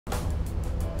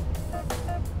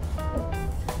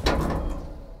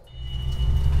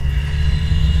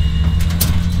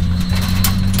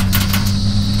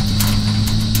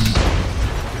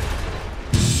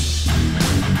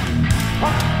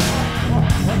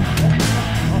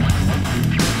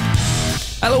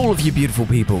Hello all of you beautiful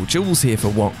people, Jules here for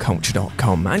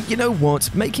WhatCulture.com, and you know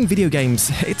what, making video games,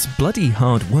 it's bloody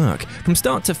hard work. From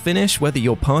start to finish, whether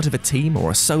you're part of a team or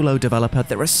a solo developer,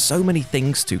 there are so many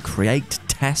things to create,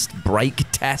 test, break,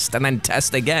 test, and then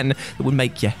test again that would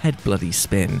make your head bloody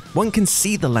spin. One can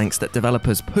see the lengths that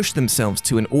developers push themselves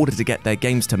to in order to get their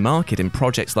games to market in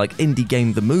projects like Indie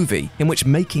Game the Movie, in which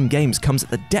making games comes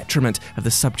at the detriment of the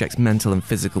subject's mental and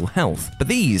physical health. But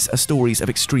these are stories of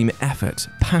extreme effort,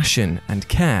 passion, and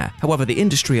care. However, the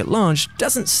industry at large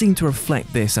doesn't seem to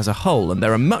reflect this as a whole, and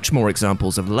there are much more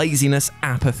examples of laziness,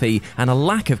 apathy, and a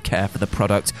lack of care for the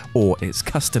product or its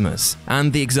customers.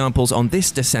 And the examples on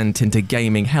this descent into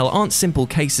gaming hell aren't simple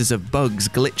cases of bugs,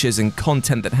 glitches, and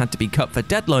content that had to be cut for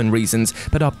deadline reasons,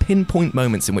 but are pinpoint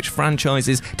moments in which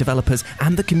franchises, developers,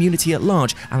 and the community at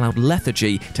large allowed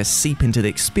lethargy to seep into the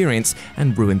experience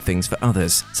and ruin things for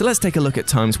others. So let's take a look at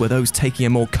times where those taking a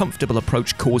more comfortable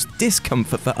approach caused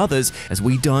discomfort for others as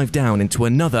we dive down into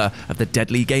another of the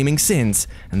deadly gaming sins,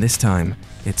 and this time,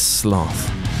 it's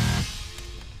sloth.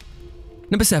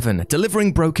 Number 7.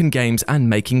 Delivering broken games and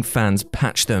making fans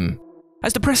patch them.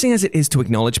 As depressing as it is to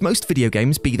acknowledge, most video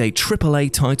games, be they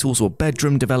AAA titles or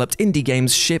bedroom-developed indie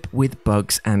games, ship with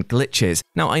bugs and glitches.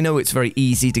 Now, I know it's very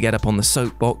easy to get up on the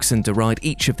soapbox and deride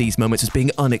each of these moments as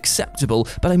being unacceptable,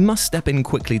 but I must step in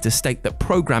quickly to state that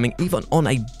programming, even on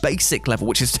a basic level,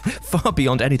 which is far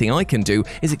beyond anything I can do,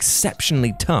 is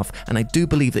exceptionally tough, and I do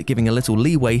believe that giving a little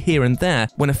leeway here and there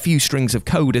when a few strings of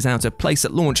code is out of place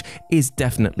at launch is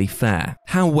definitely fair.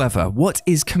 However, what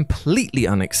is completely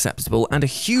unacceptable, and a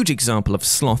huge example of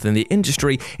sloth in the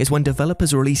industry, is when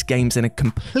developers release games in a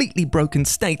completely broken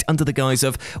state under the guise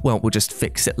of, well, we'll just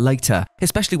fix it later,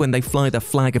 especially when they fly the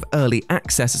flag of early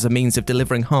access as a means of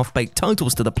delivering half-baked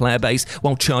titles to the player base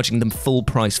while charging them full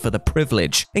price for the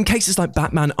privilege. In cases like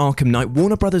Batman Arkham Knight,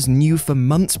 Warner Brothers knew for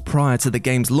months prior to the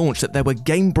game's launch that there were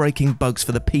game-breaking bugs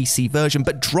for the PC version,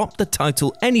 but dropped the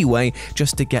title anyway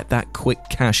just to get that quick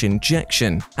cash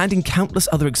injection. And in countless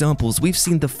other examples, we've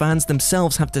seen the fans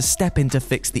themselves have to step in to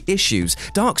fix the issues.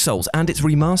 Dark Souls and its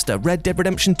remaster, Red Dead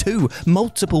Redemption 2,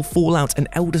 multiple Fallout and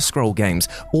Elder Scrolls games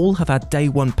all have had day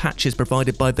one patches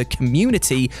provided by the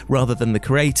community rather than the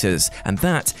creators, and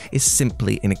that is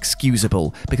simply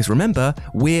inexcusable, because remember,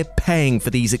 we're paying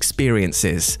for these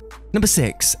experiences. Number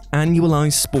 6.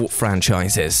 Annualized sport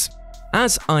franchises.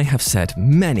 As I have said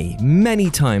many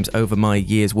times over my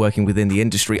years working within the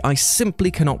industry, I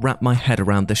simply cannot wrap my head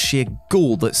around the sheer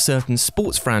gall that certain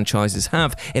sports franchises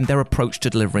have in their approach to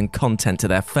delivering content to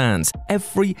their fans.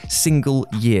 Every single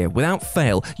year, without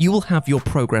fail, you will have your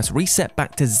progress reset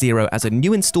back to zero as a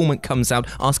new installment comes out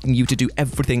asking you to do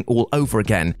everything all over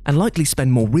again, and likely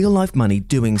spend more real-life money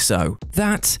doing so.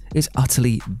 That is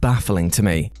utterly baffling to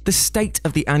me. The state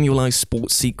of the annualized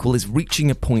sports sequel is reaching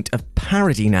a point of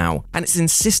parody now, and its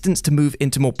insistence to move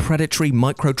into more predatory,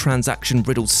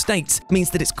 microtransaction-riddled states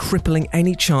means that it's crippling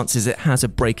any chances it has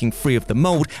of breaking free of the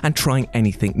mold and trying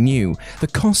anything new. The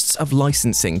costs of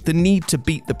licensing, the need to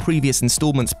beat the previous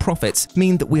installment's profits,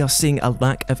 mean that we are seeing a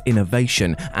lack of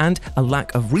innovation and a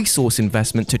lack of resource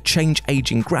investment to change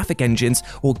aging graphic engines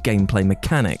or gameplay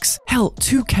mechanics. Hell,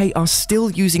 2K are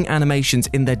still using animations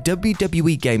in their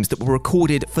WWE games that were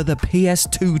recorded for the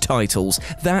PS2 titles.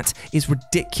 That is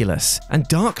ridiculous. And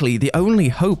darkly, the only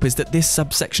hope is that this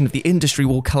subsection of the industry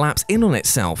will collapse in on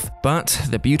itself. But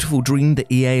the beautiful dream that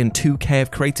EA and 2K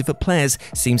have created for players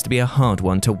seems to be a hard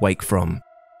one to wake from.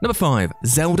 Number 5.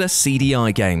 Zelda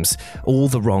CDI games. All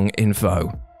the wrong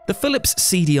info. The Philips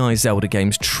CDI Zelda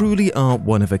games truly are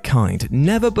one of a kind.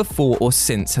 Never before or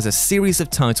since has a series of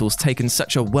titles taken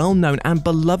such a well-known and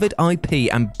beloved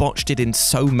IP and botched it in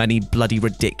so many bloody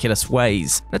ridiculous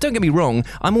ways. Now don't get me wrong,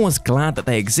 I'm always glad that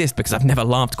they exist because I've never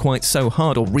laughed quite so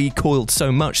hard or recoiled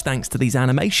so much thanks to these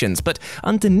animations, but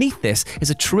underneath this is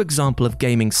a true example of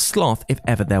gaming sloth if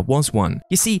ever there was one.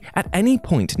 You see, at any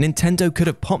point Nintendo could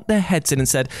have popped their heads in and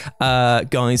said,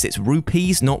 guys, it's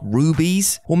rupees, not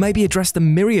rubies, or maybe address the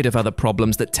myriad of other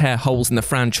problems that tear holes in the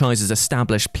franchise's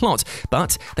established plot,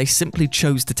 but they simply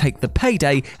chose to take the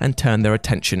payday and turn their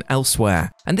attention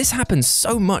elsewhere. And this happens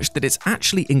so much that it's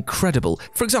actually incredible.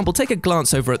 For example, take a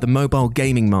glance over at the mobile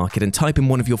gaming market and type in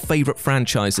one of your favorite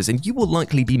franchises and you will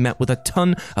likely be met with a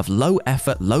ton of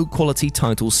low-effort, low-quality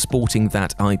titles sporting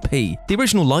that IP. The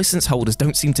original license holders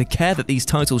don't seem to care that these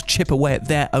titles chip away at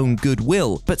their own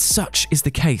goodwill, but such is the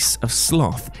case of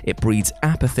sloth. It breeds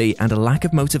apathy and a lack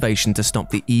of motivation to stop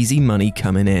the easy money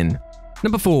coming in.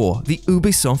 Number 4. The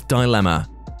Ubisoft Dilemma.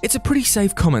 It's a pretty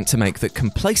safe comment to make that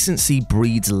complacency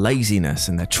breeds laziness,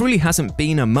 and there truly hasn't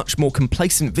been a much more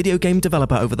complacent video game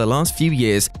developer over the last few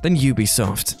years than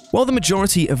Ubisoft. While the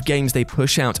majority of games they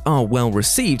push out are well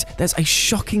received, there's a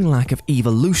shocking lack of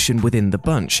evolution within the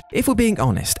bunch. If we're being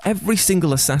honest, every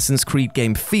single Assassin's Creed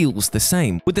game feels the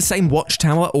same, with the same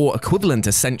watchtower or equivalent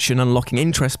ascension unlocking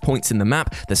interest points in the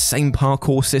map, the same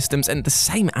parkour systems, and the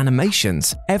same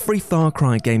animations. Every Far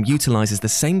Cry game utilizes the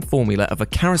same formula of a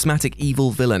charismatic evil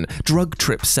villain, drug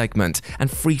trip segment, and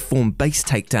freeform base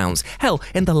takedowns. Hell,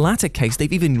 in the latter case,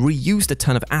 they've even reused a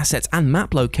ton of assets and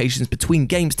map locations between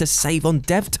games to save on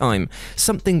dev time,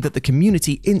 something that the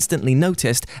community instantly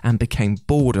noticed and became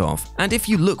bored of. And if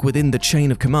you look within the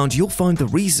chain of command, you'll find the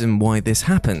reason why this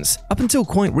happens. Up until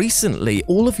quite recently,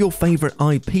 all of your favorite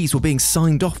IPs were being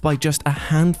signed off by just a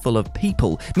handful of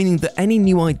people, meaning that any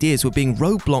new ideas were being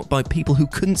roadblocked by people who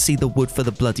couldn't see the wood for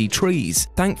the bloody trees.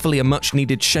 Thankfully, a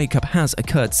much-needed shakeup has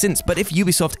occurred since, but if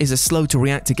Ubisoft is as slow to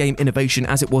react to game innovation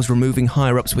as it was removing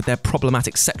higher-ups with their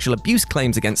problematic sexual abuse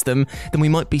claims against them, then we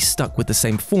might be stuck with the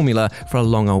same formula for a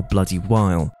long old bloody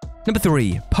while. Number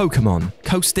 3. Pokemon,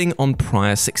 coasting on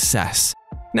prior success.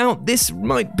 Now, this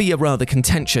might be a rather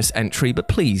contentious entry, but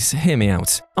please hear me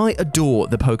out. I adore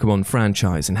the Pokemon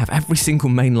franchise and have every single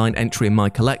mainline entry in my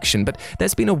collection, but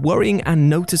there's been a worrying and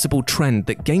noticeable trend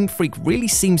that Game Freak really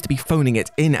seems to be phoning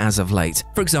it in as of late.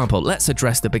 For example, let's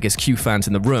address the biggest Q fans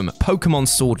in the room, Pokemon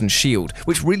Sword and Shield,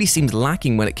 which really seemed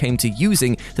lacking when it came to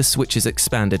using the Switch's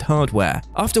expanded hardware.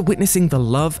 After witnessing the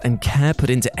love and care put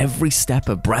into every step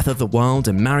of Breath of the Wild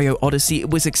and Mario Odyssey, it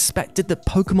was expected that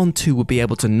Pokemon 2 would be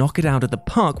able to knock it out of the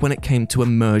park when it came to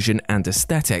immersion and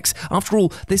aesthetics. After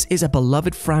all, this is a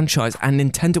beloved franchise and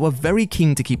Nintendo are very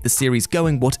keen to keep the series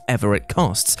going whatever it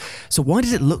costs. So why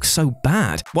does it look so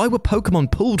bad? Why were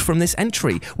Pokemon pulled from this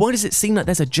entry? Why does it seem like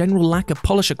there's a general lack of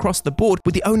polish across the board,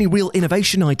 with the only real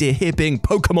innovation idea here being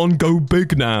Pokemon Go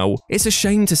Big now? It's a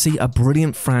shame to see a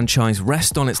brilliant franchise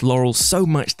rest on its laurels so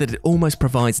much that it almost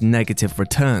provides negative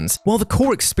returns. While the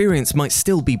core experience might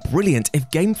still be brilliant, if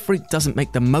Game Freak doesn't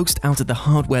make the most out of the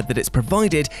hardware that it's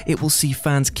provided, it will see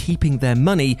fans keeping their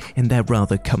money in their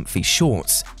rather comfy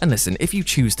shorts. And listen, if you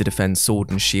choose to defend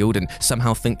Sword and Shield and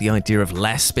somehow think the idea of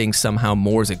less being somehow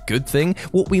more is a good thing,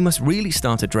 what we must really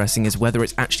start addressing is whether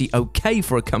it's actually okay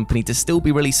for a company to still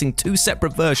be releasing two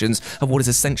separate versions of what is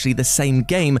essentially the same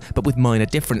game but with minor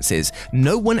differences.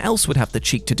 No one else would have the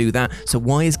cheek to do that, so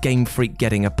why is Game Freak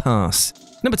getting a pass?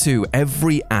 Number 2,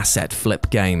 every asset flip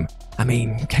game. I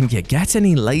mean, can you get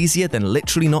any lazier than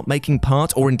literally not making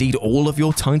part or indeed all of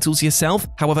your titles yourself?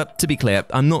 However, to be clear,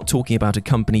 I'm not talking about a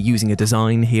company using a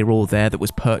design here or there that was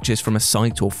purchased from a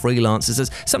site or freelancers, as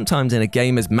sometimes in a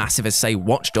game as massive as, say,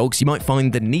 Watch Dogs, you might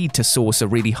find the need to source a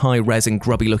really high-res and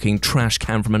grubby-looking trash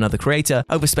can from another creator,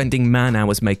 overspending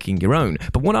man-hours making your own.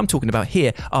 But what I'm talking about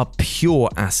here are pure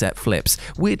asset flips,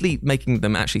 weirdly making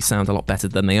them actually sound a lot better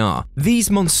than they are.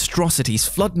 These monstrosities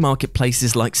flood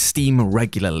marketplaces like Steam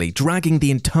regularly, dragging the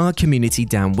entire community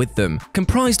down with them.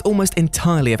 Comprised almost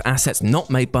entirely of assets not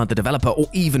made by the developer, or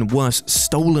even worse,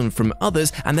 stolen from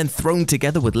others and then thrown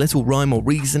together with little rhyme or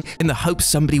reason in the hopes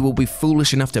somebody will be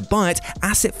foolish enough to buy it,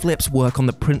 asset flips work on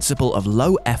the principle of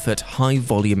low effort, high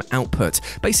volume output,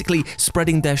 basically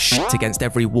spreading their shit against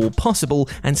every wall possible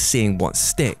and seeing what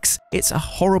sticks. It's a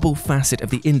horrible facet of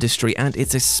the industry, and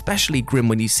it's especially grim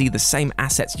when you see the same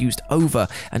assets used over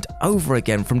and over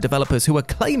again from developers who are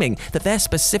claiming that their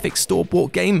specific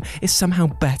store-bought game is somehow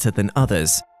better than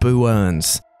others. Boo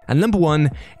earns. And number 1,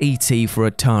 E.T.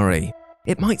 for Atari.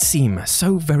 It might seem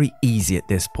so very easy at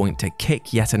this point to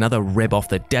kick yet another rib off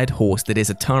the dead horse that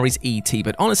is Atari's E.T.,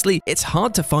 but honestly, it's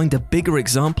hard to find a bigger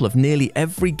example of nearly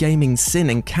every gaming sin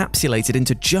encapsulated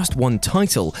into just one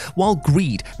title. While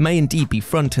greed may indeed be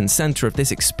front and center of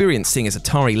this experience, seeing as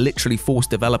Atari literally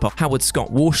forced developer Howard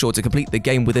Scott Warshaw to complete the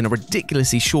game within a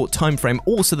ridiculously short time frame,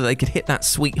 all so that they could hit that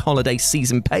sweet holiday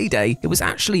season payday, it was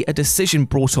actually a decision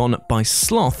brought on by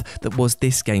SLOTH that was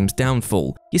this game's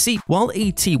downfall. You see, while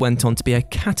E.T. went on to be a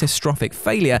catastrophic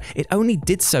failure, it only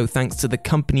did so thanks to the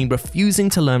company refusing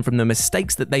to learn from the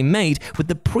mistakes that they made with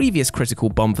the previous critical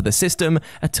bomb for the system,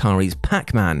 Atari's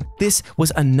Pac-Man. This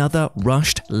was another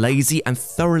rushed, lazy, and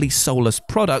thoroughly soulless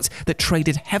product that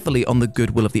traded heavily on the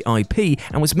goodwill of the IP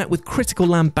and was met with critical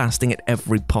lambasting at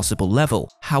every possible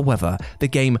level. However, the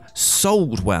game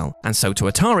sold well, and so to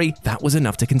Atari, that was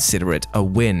enough to consider it a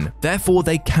win. Therefore,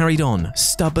 they carried on,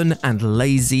 stubborn and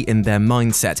lazy in their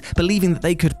mindset, believing that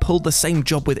they could pull the same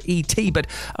job with E.T., but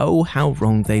oh how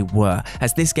wrong they were,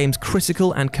 as this game's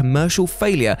critical and commercial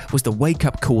failure was the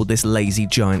wake-up call this lazy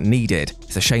giant needed.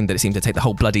 It's a shame that it seemed to take the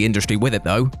whole bloody industry with it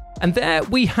though. And there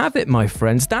we have it, my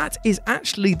friends. That is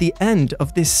actually the end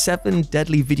of this 7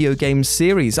 Deadly Video Games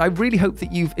series. I really hope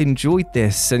that you've enjoyed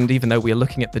this, and even though we are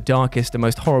looking at the darkest and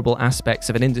most horrible aspects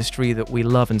of an industry that we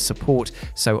love and support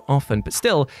so often, but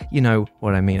still, you know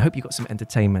what I mean. I hope you got some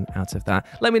entertainment out of that.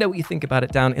 Let me know what you think about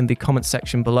it down in the comments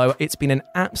section below. It's been an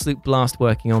absolute blast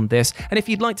working on this, and if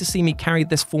you'd like to see me carry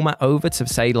this format over to,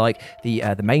 say, like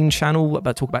the main channel,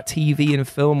 talk about TV and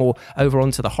film, or over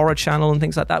onto the horror channel and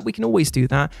things like that, we can always do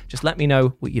that. Just let me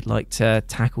know what you'd like to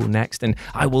tackle next, and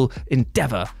I will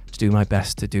endeavor to do my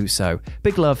best to do so.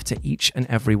 Big love to each and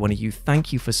every one of you.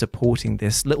 Thank you for supporting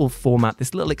this little format,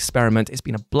 this little experiment. It's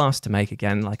been a blast to make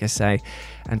again, like I say.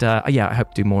 And yeah, I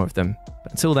hope to do more of them.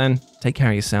 But until then, take care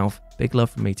of yourself. Big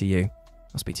love from me to you.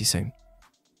 I'll speak to you soon.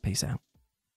 Peace out.